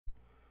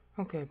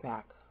Okay,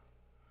 back.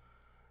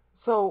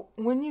 So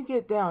when you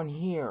get down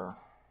here,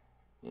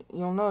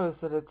 you'll notice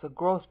that it's a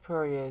growth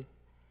period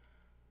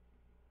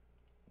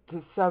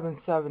to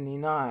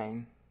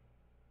 779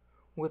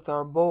 with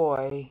our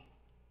boy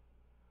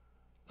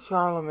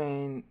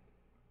Charlemagne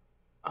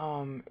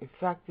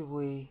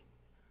effectively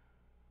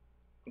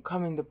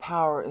coming to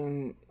power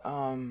in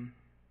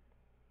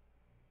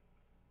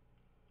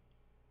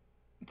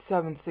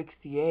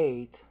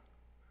 768,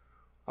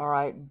 all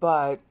right,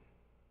 but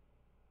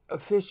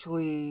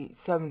officially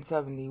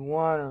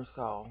 771 or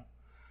so.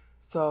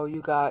 So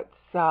you got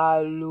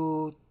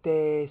salute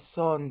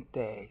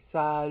sonte,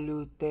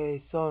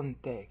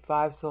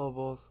 5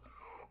 syllables.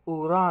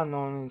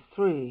 Uranon is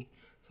 3.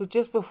 So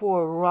just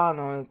before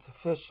Uranon, it's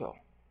official.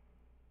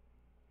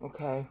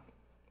 Okay?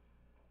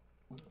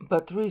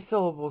 But 3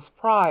 syllables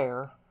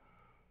prior,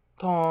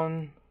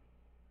 ton,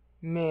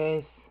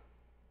 mes,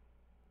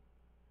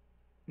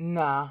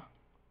 na.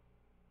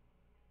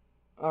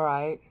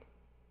 Alright?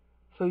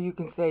 So you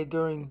can say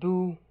during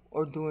do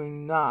or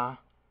doing na,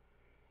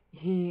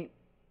 he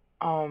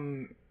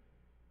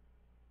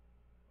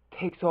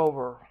takes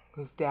over.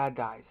 His dad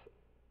dies.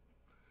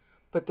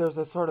 But there's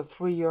a sort of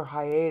 3-year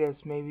hiatus,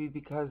 maybe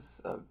because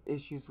of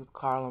issues with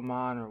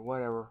Carloman or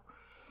whatever.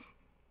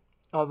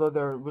 Although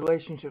their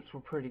relationships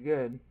were pretty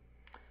good.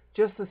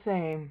 Just the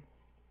same,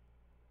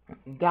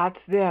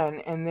 that's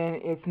then, and then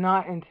it's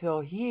not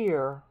until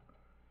here,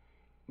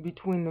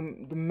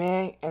 between the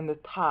me and the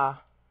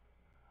ta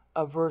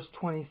of verse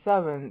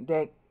 27,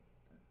 that,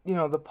 you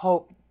know, the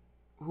Pope,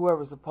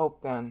 whoever's the Pope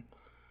then,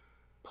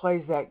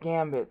 plays that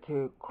gambit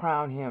to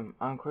crown him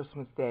on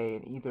Christmas Day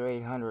in either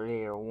 800 or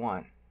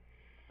 801.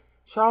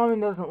 Charlemagne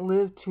doesn't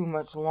live too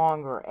much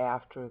longer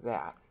after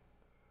that.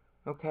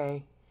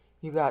 Okay?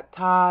 You got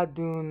ta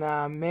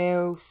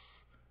dunameus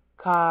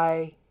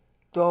kai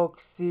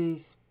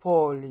doxis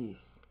polis.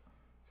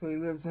 So he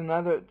lives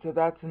so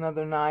that's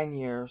another 9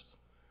 years.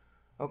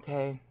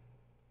 Okay?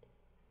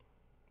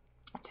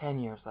 10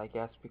 years, I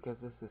guess, because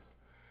this is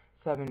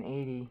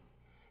 780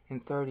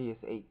 and 30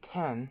 is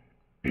 810.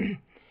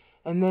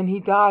 And then he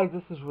dies.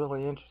 This is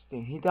really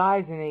interesting. He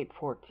dies in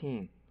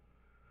 814.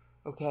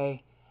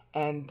 Okay?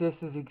 And this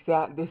is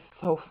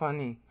so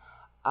funny.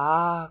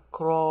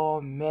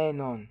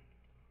 Akromenon.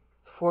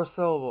 4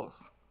 syllables.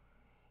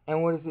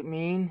 And what does it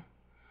mean?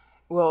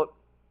 Well,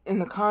 in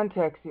the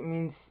context, it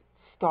means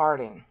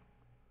starting.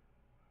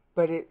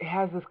 But it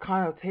has this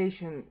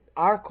connotation.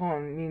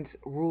 Archon means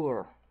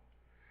ruler.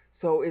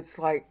 So it's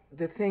like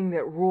the thing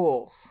that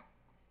rules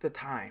the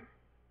time.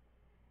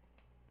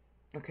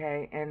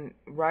 Okay? And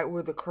right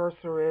where the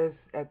cursor is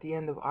at the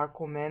end of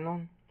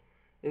Archomenon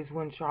is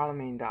when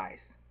Charlemagne dies.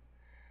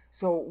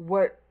 So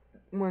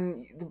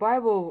when the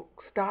Bible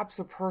stops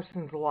a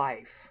person's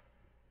life,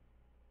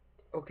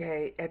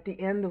 okay, at the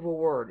end of a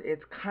word,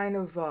 it's kind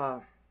of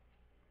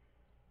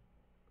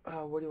what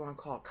do you want to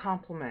call it?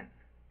 Compliment.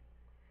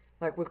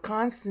 Like with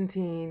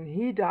Constantine,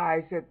 he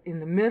dies in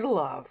the middle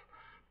of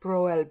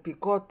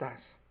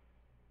proelpikotas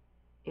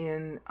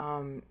in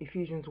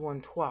Ephesians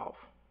 1:12.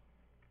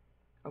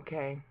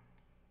 Okay,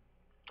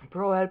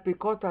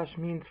 proelpikotas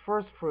means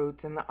first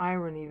fruits, and the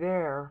irony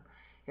there,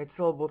 it's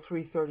syllable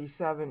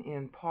 337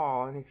 in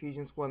Paul in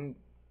Ephesians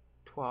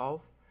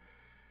 1:12.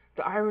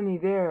 The irony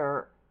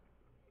there,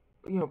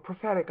 you know,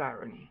 prophetic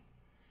irony,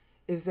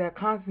 is that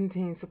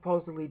Constantine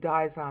supposedly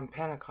dies on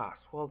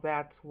Pentecost. Well,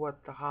 that's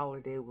what the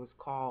holiday was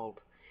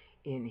called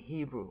in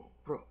Hebrew.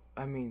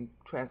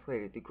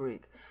 Translated to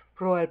Greek.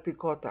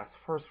 Proelpikotas,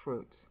 first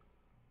fruits.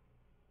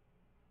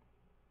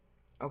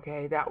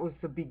 Okay, that was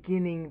the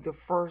beginning, the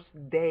first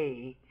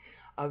day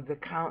of the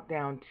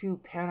countdown to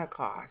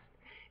Pentecost.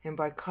 And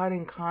by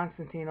cutting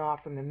Constantine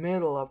off in the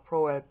middle of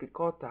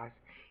Proelpikotas,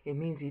 it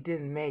means he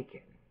didn't make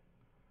it.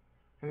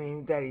 I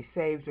mean, that he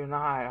saved or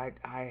not,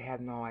 I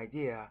have no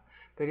idea.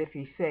 But if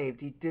he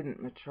saved, he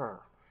didn't mature.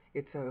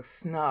 It's a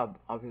snub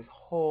of his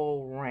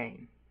whole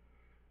reign,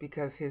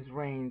 because his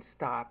reign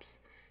stops,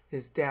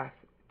 his death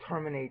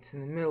terminates in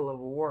the middle of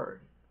a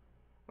word.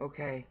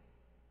 Okay?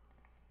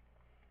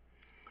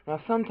 Now,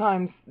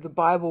 sometimes the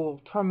Bible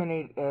will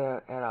terminate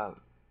at a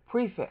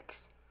prefix.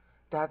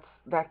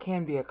 That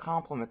can be a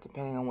compliment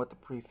depending on what the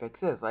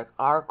prefix is. Like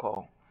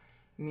archo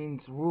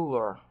means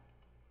ruler.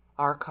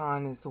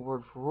 Archon is the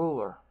word for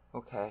ruler.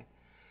 Okay?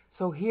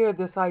 So here,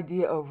 this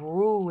idea of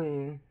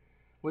ruling,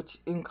 which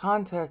in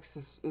context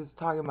is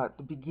talking about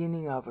the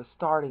beginning of, a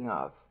starting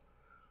of.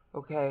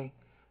 Okay?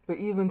 But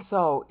even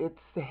so, it's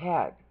the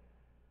head.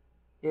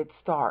 It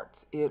starts.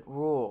 It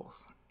rules.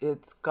 It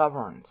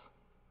governs.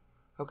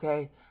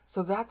 Okay?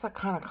 So that's a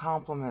kind of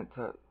compliment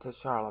to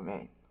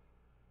Charlemagne.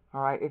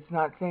 All right? It's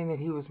not saying that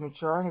he was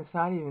mature, and it's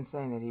not even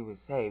saying that he was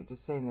saved.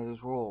 It's saying that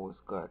his rule was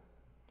good.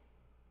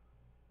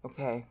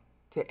 Okay?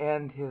 To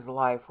end his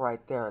life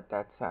right there at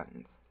that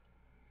sentence.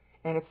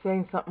 And it's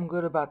saying something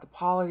good about the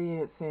polity,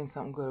 and it's saying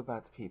something good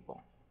about the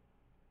people.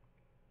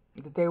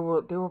 That they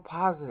were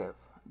positive.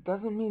 It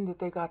doesn't mean that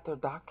they got their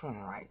doctrine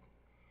right.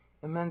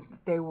 It meant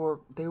that they were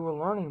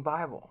learning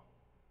Bible.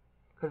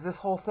 Because this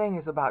whole thing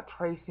is about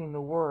tracing the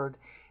word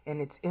and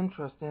its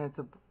interest, and it's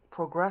a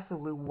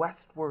progressively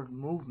westward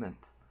movement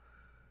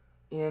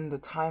in the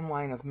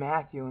timeline of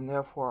Matthew, and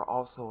therefore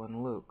also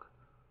in Luke.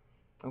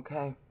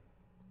 Okay?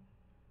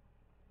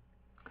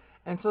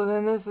 And so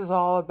then this is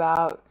all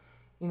about,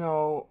 you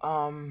know,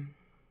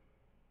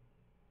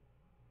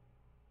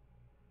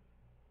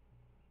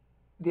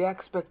 the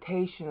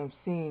expectation of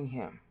seeing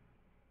him,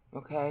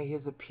 okay,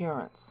 his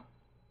appearance,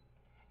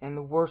 and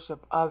the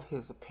worship of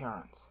his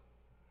appearance.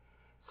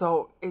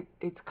 So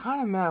it's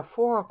kind of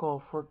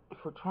metaphorical for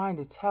trying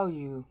to tell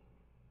you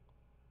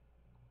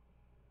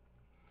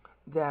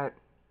that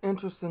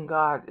interest in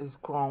God is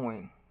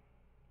growing,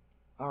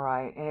 all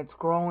right, and it's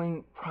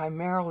growing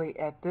primarily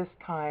at this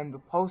time. The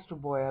poster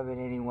boy of it,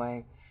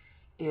 anyway,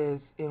 is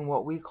in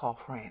what we call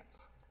France.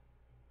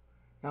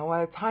 Now,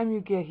 by the time you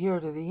get here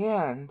to the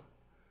end,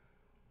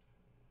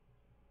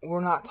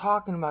 we're not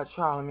talking about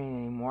Charlemagne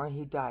anymore.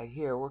 He died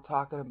here. We're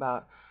talking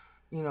about,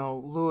 you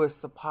know, Louis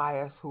the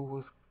Pious, who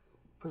was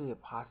pretty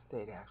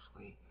apostate,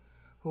 actually,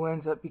 who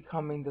ends up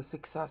becoming the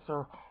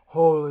successor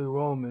Holy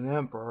Roman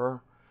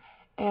Emperor.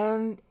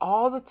 And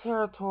all the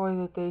territory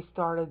that they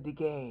started to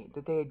gain,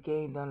 that they had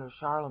gained under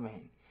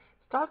Charlemagne,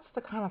 starts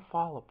to kind of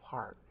fall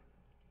apart.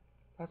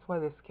 That's why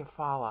this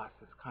Kephalos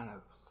is kind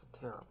of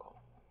satirical.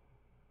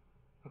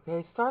 Okay,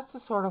 it starts to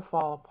sort of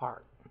fall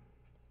apart.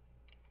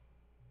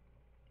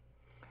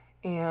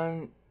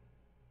 And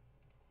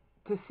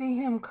to see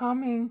him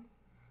coming,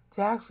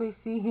 to actually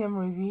see him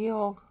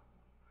revealed,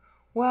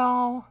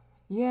 well,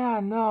 yeah,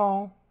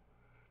 no,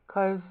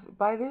 because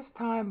by this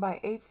time, by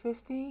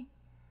 850,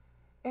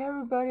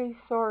 everybody's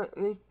sort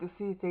of,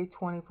 see, it's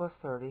 820 plus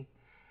 30,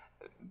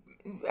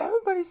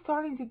 everybody's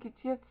starting to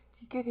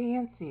get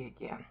antsy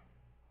again,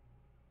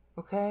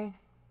 okay?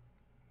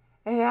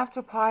 And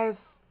after Pius,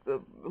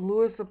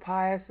 Louis the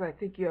Pious, I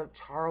think you have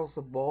Charles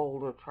the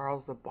Bold or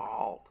Charles the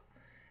Bald,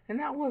 and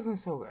that wasn't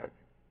so good.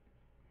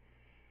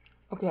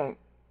 Okay,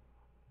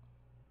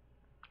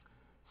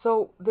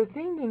 so the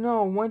thing to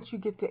know once you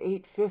get to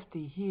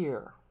 850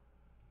 here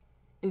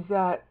is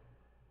that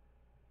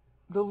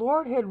the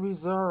Lord had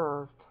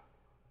reserved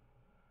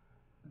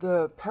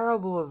the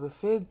parable of the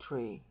fig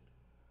tree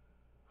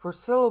for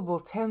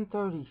syllable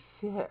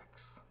 1036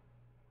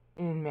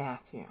 in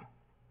Matthew.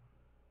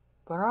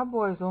 But our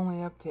boy's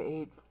only up to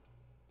 8,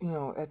 you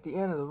know, at the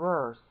end of the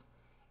verse,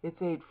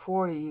 it's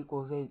 840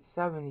 equals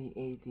 870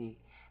 AD.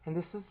 And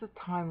this is the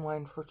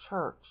timeline for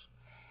church.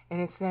 And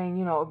it's saying,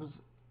 you know,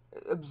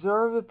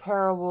 observe the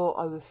parable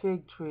of the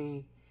fig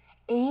tree,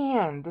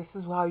 and this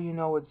is how you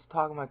know it's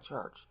talking about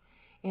church,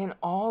 in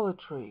all the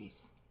trees,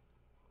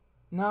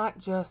 not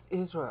just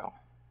Israel.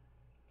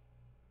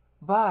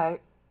 But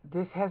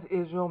this has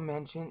Israel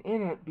mentioned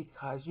in it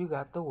because you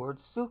got the word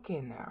suk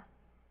in there.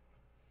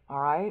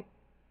 Alright?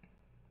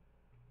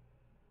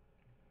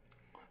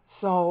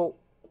 So,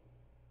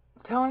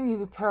 telling you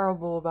the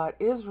parable about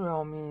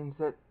Israel means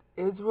that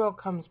Israel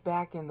comes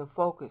back into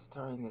focus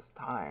during this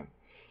time,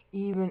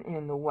 even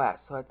in the West.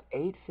 So that's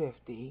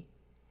 850,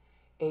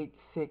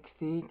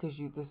 860, because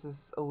this is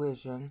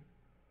elision.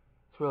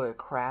 It's really a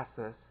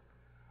Crassus.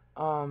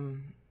 So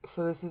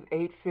this is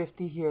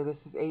 850 here. This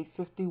is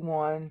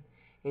 851,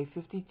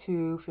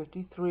 852,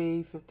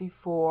 53,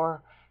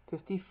 54,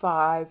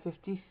 55,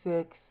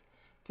 56,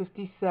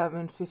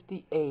 57,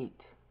 58.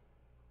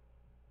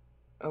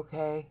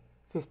 Okay,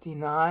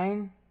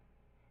 59,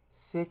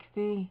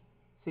 60,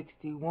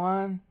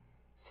 61,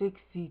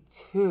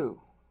 62.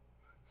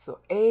 So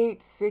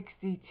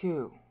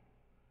 862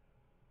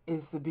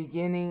 is the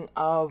beginning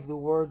of the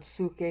word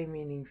suke,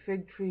 meaning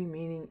fig tree,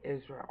 meaning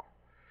Israel.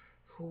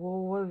 So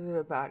what was it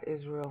about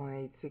Israel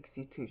in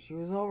 862? She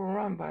was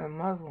overrun by the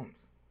Muslims.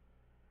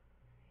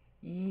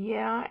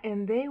 Yeah,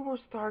 and they were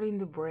starting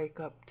to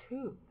break up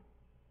too.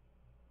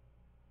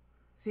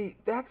 See,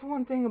 that's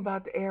one thing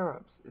about the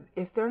Arabs.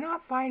 If they're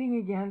not fighting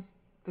against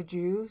the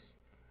Jews,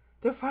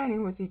 they're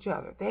fighting with each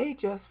other. They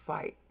just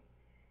fight.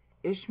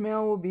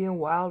 Ishmael will be a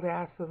wild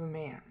ass of a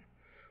man.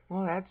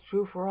 Well, that's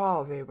true for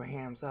all of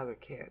Abraham's other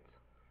kids.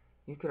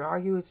 You could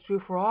argue it's true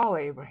for all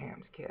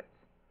Abraham's kids.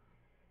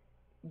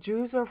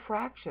 Jews are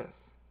fractious.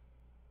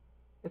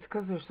 It's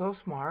because they're so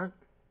smart.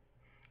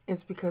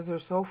 It's because they're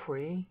so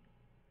free.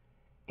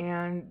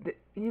 And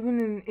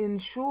even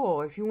in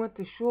shul, if you went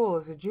to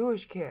shul as a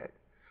Jewish kid,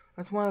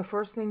 that's one of the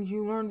first things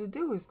you learn to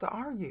do is to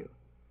argue.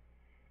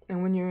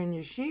 And when you're in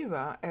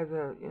yeshiva as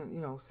a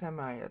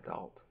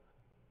semi-adult,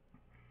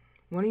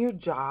 one of your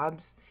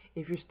jobs,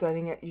 if you're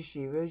studying at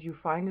yeshiva, is you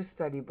find a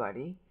study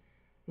buddy,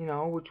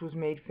 which was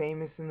made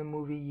famous in the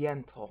movie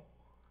Yentl.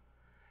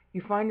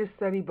 You find a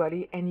study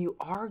buddy and you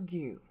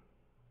argue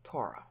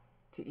Torah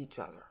to each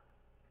other.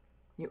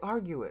 You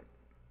argue it.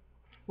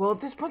 Well,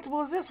 if this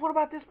principle is this, what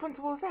about this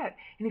principle is that?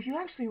 And if you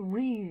actually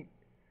read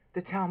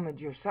the Talmud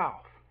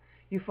yourself,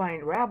 you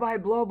find Rabbi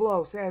blah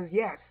blah says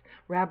yes,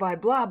 Rabbi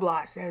blah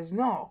blah says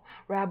no,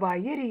 Rabbi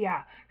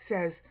Yidiya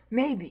says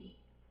maybe.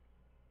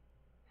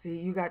 See,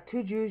 you got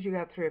two Jews, you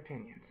got three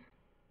opinions.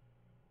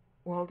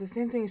 Well, the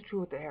same thing is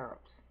true with the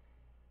Arabs.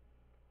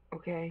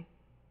 Okay?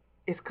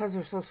 It's because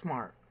they're so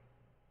smart.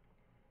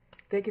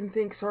 They can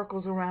think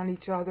circles around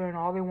each other, and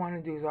all they want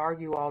to do is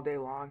argue all day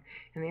long.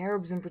 And the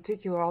Arabs in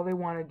particular, all they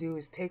want to do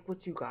is take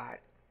what you got.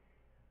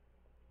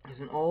 There's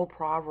an old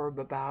proverb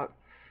about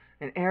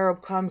an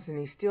Arab comes and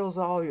he steals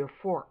all your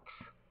forks.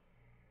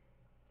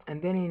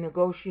 And then he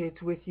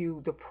negotiates with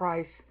you the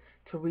price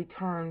to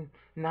return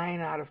 9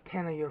 out of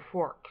 10 of your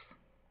forks.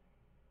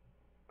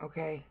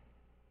 Okay?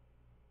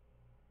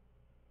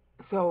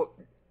 So,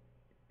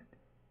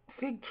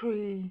 fig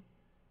tree,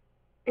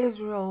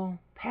 Israel,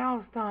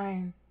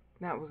 Palestine,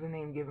 that was the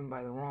name given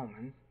by the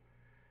Romans.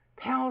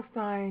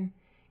 Palestine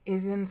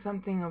is in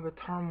something of a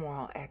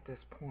turmoil at this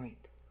point,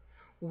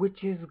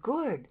 which is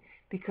good,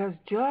 because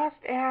just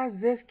as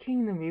this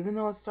kingdom, even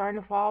though it's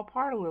starting to fall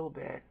apart a little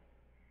bit,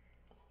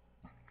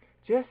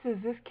 just as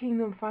this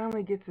kingdom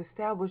finally gets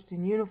established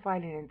and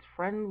unified and it's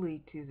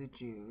friendly to the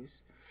Jews,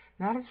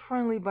 not as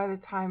friendly by the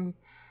time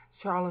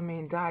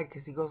Charlemagne died,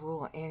 because he goes a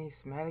little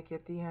anti-Semitic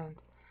at the end,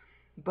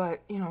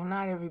 but,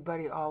 not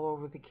everybody all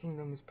over the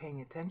kingdom is paying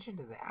attention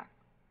to that.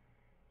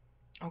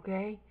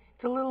 Okay?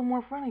 It's a little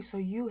more friendly, so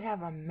you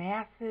have a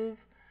massive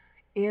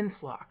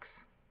influx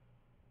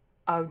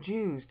of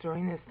Jews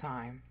during this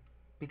time,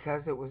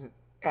 because it was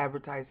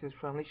advertised as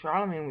friendly.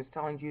 Charlemagne was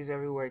telling Jews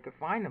everywhere he could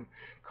find them,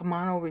 come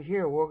on over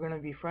here, we're going to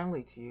be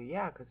friendly to you.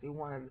 Yeah, because he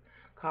wanted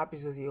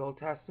copies of the Old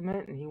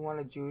Testament, and he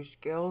wanted Jewish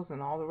skills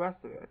and all the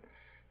rest of it,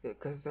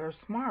 because they're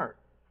smart.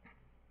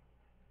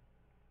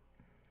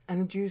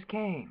 And the Jews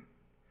came,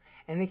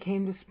 and they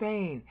came to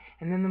Spain,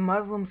 and then the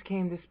Muslims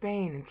came to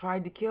Spain and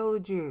tried to kill the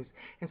Jews,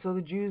 and so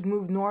the Jews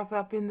moved north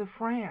up into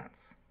France.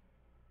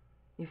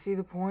 You see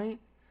the point?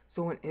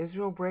 So when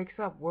Israel breaks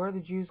up, where are the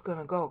Jews going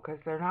to go? Because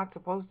they're not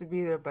supposed to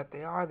be there, but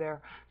they are there.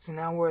 So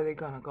now where are they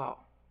going to go?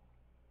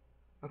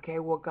 Okay,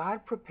 well,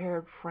 God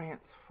prepared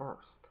France first.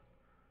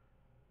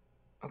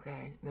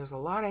 Okay, there's a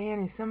lot of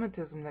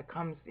anti-Semitism that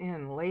comes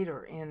in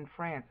later in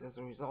France as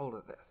a result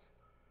of this.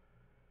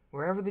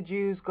 Wherever the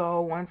Jews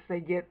go, once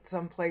they get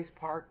someplace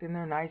parked and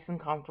they're nice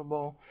and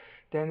comfortable,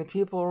 then the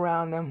people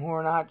around them who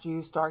are not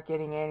Jews start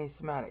getting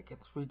anti-Semitic.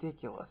 It's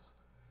ridiculous.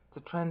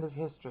 It's a trend of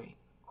history.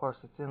 Of course,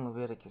 it's in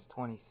Leviticus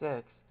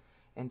 26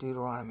 and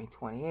Deuteronomy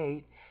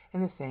 28,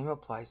 and the same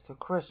applies to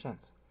Christians.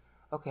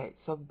 Okay,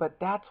 but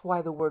that's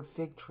why the word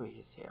fig tree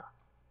is here.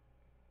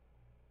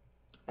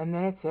 And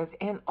then it says,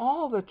 and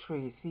all the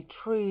trees. See,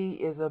 tree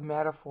is a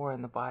metaphor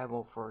in the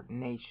Bible for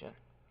nation,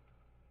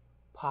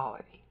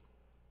 polity.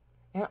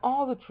 And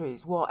all the trees.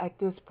 Well, at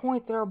this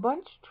point, there are a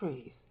bunch of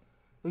trees.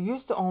 There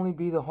used to only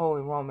be the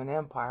Holy Roman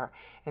Empire,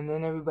 and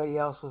then everybody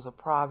else was a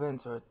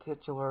province or a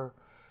titular,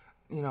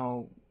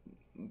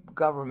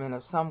 government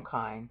of some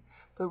kind,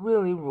 but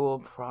really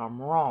ruled from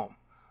Rome.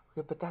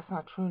 Okay, but that's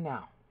not true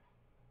now.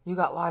 You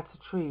got lots of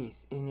trees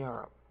in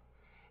Europe.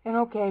 And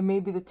okay,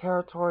 maybe the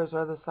territories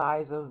are the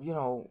size of,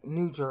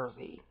 New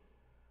Jersey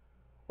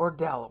or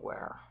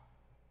Delaware.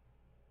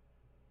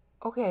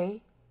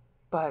 Okay,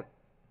 but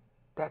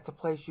that's a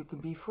place you can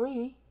be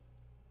free,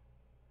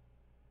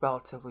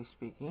 relatively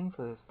speaking,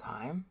 for this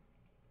time.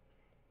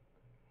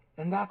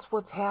 And that's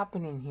what's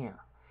happening here.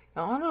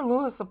 Now, under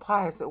Louis the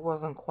Pious, it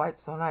wasn't quite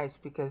so nice,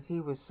 because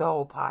he was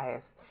so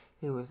pious,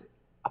 he was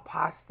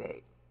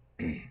apostate.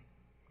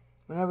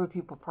 Whenever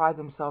people pride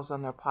themselves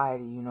on their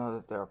piety, you know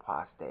that they're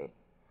apostate.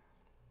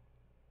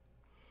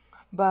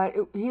 But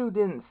he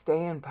didn't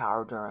stay in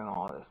power during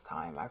all this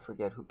time. I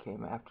forget who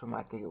came after him.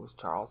 I think it was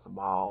Charles the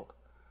Bald.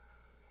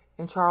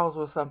 And Charles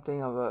was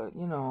something of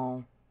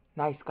a,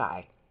 nice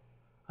guy.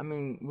 I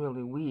mean,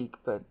 really weak,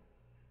 but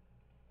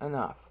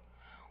enough.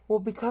 Well,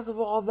 because of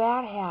all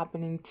that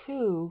happening,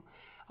 too,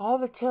 all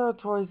the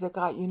territories that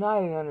got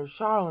united under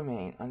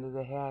Charlemagne, under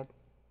the head,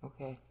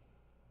 okay,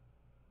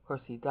 of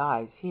course he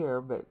dies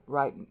here, but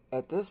right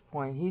at this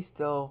point,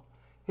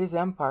 his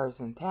empire's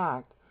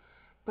intact.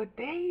 But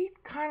they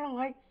kind of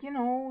like,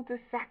 the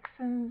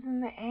Saxons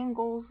and the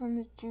Angles and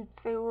the Jutes,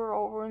 they were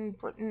over in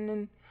Britain,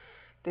 and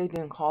they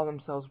didn't call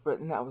themselves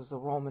Britain, that was the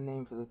Roman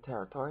name for the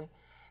territory.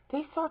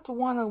 They start to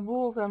want to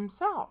rule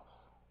themselves.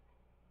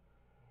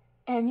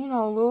 And,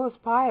 Louis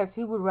Pius,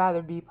 he would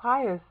rather be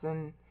pious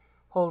than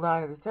hold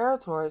on to the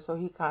territory, so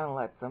he kind of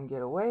lets them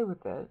get away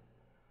with it.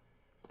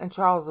 And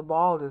Charles the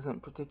Bald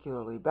isn't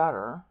particularly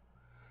better.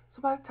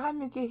 So by the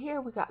time you get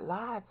here, we got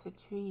lots of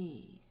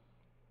trees.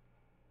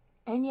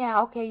 And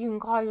yeah, okay, you can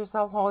call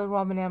yourself Holy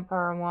Roman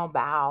Emperor and we'll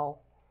bow.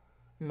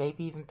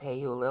 Maybe even pay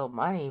you a little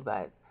money,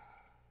 but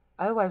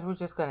otherwise we're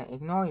just going to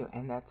ignore you.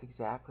 And that's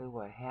exactly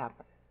what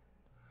happened.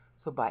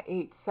 So by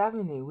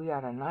 870, we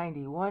got a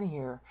 91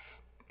 here.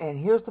 And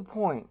here's the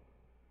point.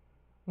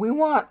 We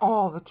want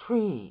all the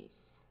trees.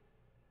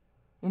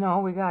 We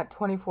got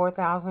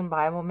 24,000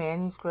 Bible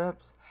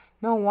manuscripts.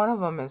 No one of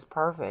them is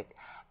perfect,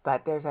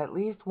 but there's at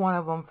least one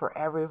of them for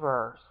every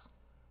verse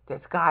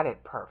that's got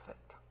it perfect.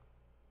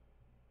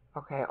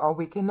 Okay, or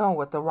we can know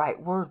what the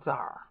right words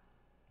are.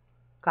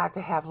 Got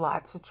to have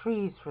lots of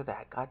trees for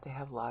that. Got to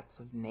have lots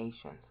of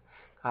nations.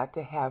 Got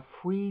to have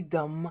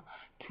freedom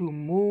to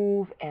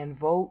move and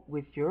vote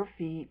with your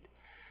feet,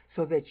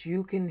 so that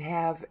you can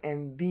have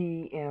and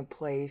be in a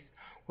place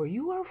where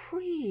you are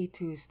free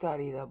to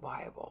study the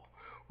Bible,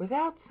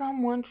 without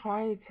someone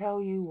trying to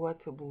tell you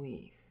what to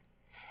believe.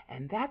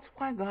 And that's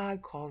why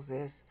God calls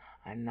this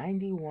a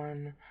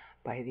 91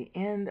 by the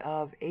end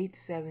of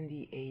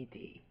 870 AD.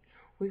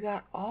 We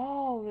got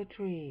all the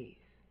trees.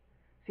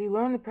 See,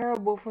 learn the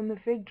parable from the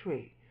fig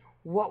tree.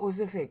 What was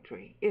the fig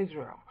tree?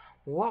 Israel.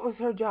 What was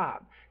her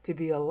job? To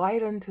be a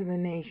light unto the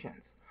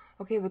nations.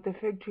 Okay, but the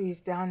fig tree is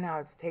down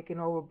now. It's taken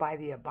over by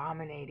the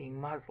abominating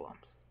Muslims.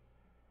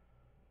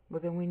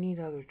 But then we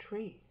need other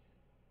trees.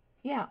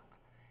 Yeah,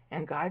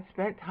 and God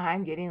spent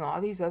time getting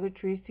all these other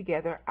trees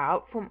together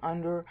out from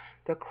under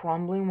the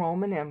crumbling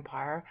Roman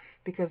Empire,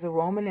 because the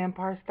Roman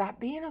Empire stopped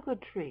being a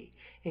good tree.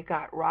 It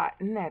got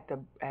rotten at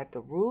the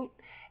root,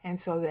 and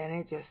so then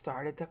it just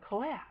started to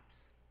collapse.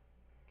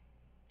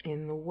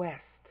 In the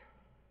West,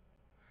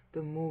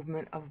 the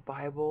movement of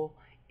Bible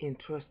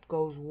interest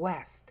goes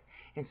west,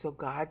 and so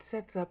God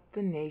sets up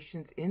the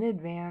nations in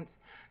advance,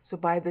 so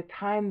by the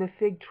time the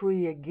fig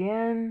tree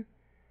again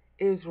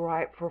is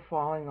ripe for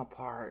falling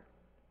apart,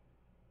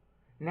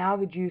 now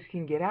the Jews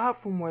can get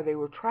out from where they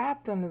were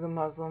trapped under the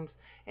Muslims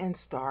and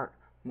start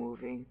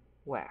moving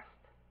west.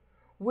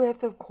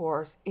 With, of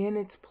course, in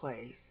its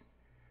place,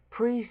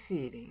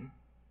 preceding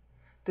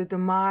the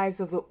demise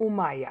of the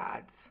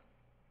Umayyads,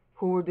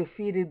 who were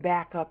defeated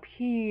back up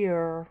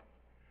here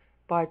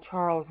by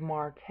Charles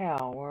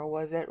Martel. Where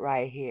was it?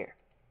 Right here.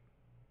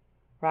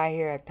 Right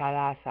here at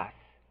Talasas,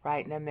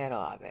 right in the middle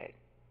of it.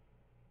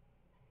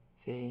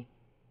 See?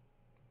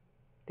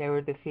 They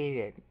were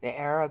defeated. The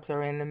Arabs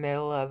are in the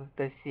middle of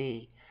the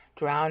sea,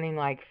 drowning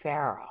like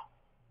Pharaoh.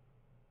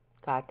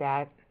 Got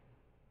that?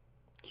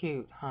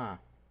 Cute, huh?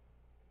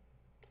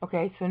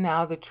 Okay, so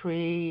now the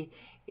tree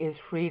is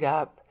freed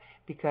up,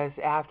 because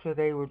after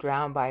they were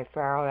drowned by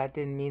Pharaoh, that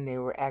didn't mean they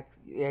were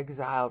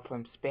exiled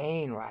from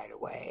Spain right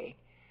away.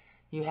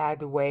 You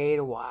had to wait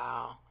a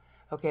while.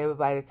 Okay, but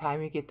by the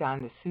time you get down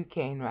to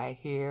Suqain right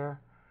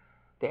here,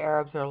 the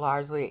Arabs are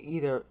largely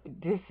either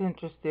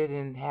disinterested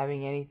in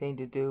having anything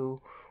to do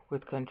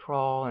with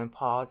control and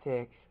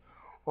politics,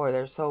 or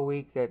they're so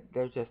weak that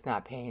they're just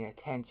not paying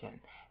attention.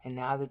 And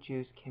now the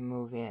Jews can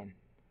move in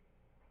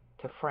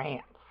to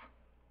France.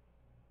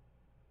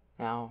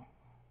 Now,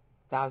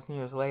 1,000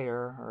 years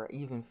later, or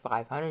even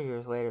 500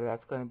 years later,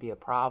 that's going to be a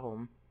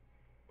problem.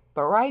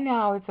 But right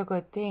now, it's a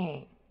good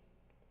thing.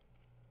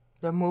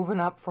 They're moving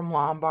up from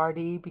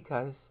Lombardy,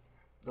 because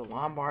the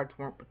Lombards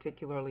weren't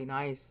particularly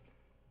nice,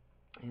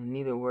 and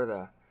neither were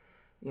the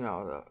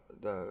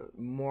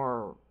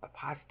more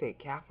apostate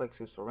Catholics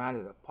who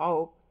surrounded the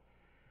Pope.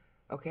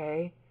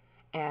 Okay,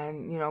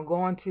 and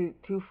going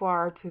too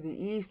far to the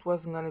east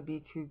wasn't going to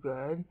be too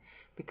good,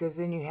 because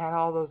then you had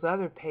all those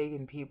other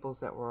pagan peoples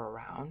that were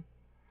around,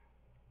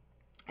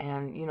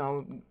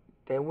 and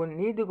they wouldn't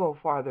need to go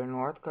farther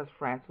north, because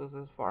France was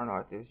as far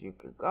north as you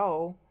could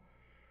go,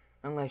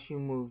 unless you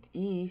moved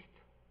east.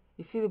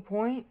 You see the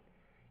point?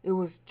 It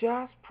was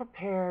just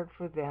prepared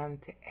for them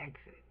to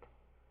exit.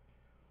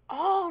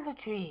 All the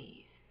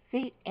trees.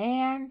 See,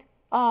 and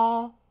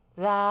all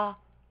the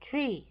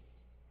trees.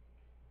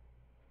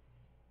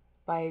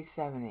 By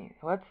 870.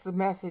 What's the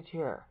message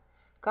here?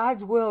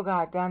 God's will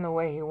got done the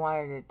way He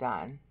wanted it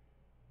done.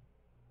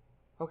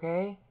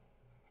 Okay?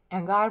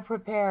 And God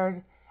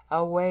prepared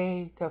a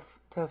way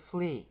to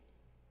flee.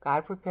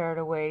 God prepared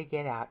a way to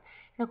get out.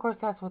 And of course,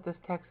 that's what this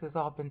text has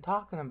all been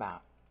talking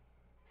about.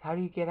 How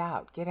do you get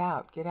out? Get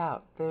out, get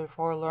out.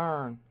 Therefore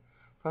learn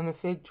from the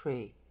fig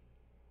tree.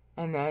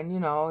 And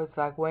then, it's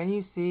like when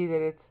you see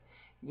that it's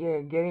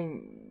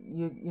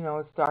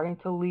it's starting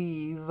to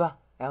leave,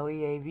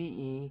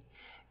 Leave,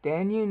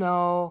 then you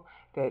know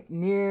that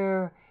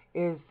near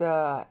is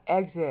the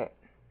exit.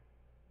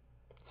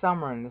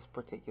 Summer in this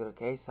particular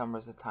case. Summer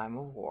is a time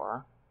of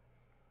war.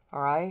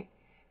 Alright?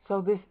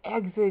 So this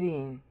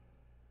exiting,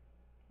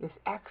 this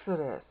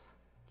exodus,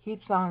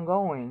 keeps on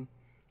going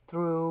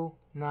through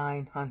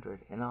 900.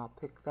 And I'll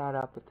pick that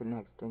up at the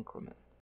next increment.